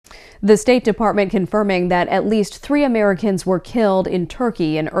The State Department confirming that at least 3 Americans were killed in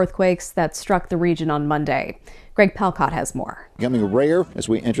Turkey in earthquakes that struck the region on Monday. Greg Palcott has more. Becoming rare as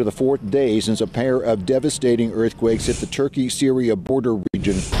we enter the 4th day since a pair of devastating earthquakes hit the Turkey-Syria border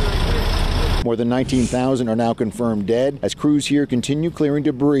region. More than 19,000 are now confirmed dead as crews here continue clearing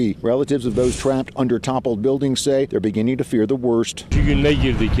debris. Relatives of those trapped under toppled buildings say they're beginning to fear the worst.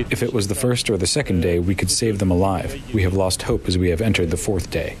 If it was the first or the second day, we could save them alive. We have lost hope as we have entered the 4th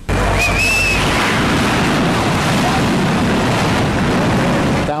day.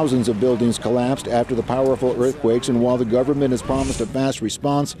 Thousands of buildings collapsed after the powerful earthquakes, and while the government has promised a fast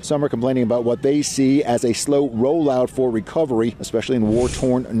response, some are complaining about what they see as a slow rollout for recovery, especially in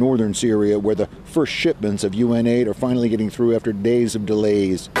war-torn northern Syria, where the first shipments of UN aid are finally getting through after days of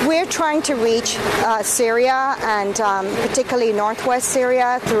delays. We're trying to reach Syria and particularly northwest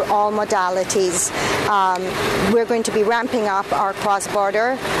Syria through all modalities. We're going to be ramping up our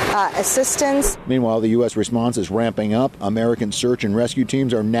cross-border assistance. Meanwhile, the U.S. response is ramping up. American search and rescue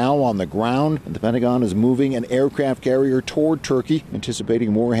teams are now on the ground, and the Pentagon is moving an aircraft carrier toward Turkey,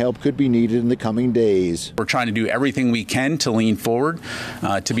 anticipating more help could be needed in the coming days. We're trying to do everything we can to lean forward,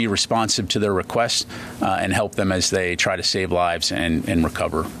 to be responsive to their requests, and help them as they try to save lives and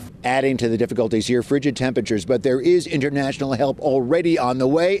recover. Adding to the difficulties here, frigid temperatures, but there is international help already on the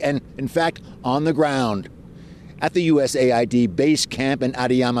way and, in fact, on the ground. At the USAID base camp in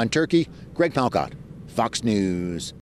Adıyaman, Turkey, Greg Palcott, Fox News.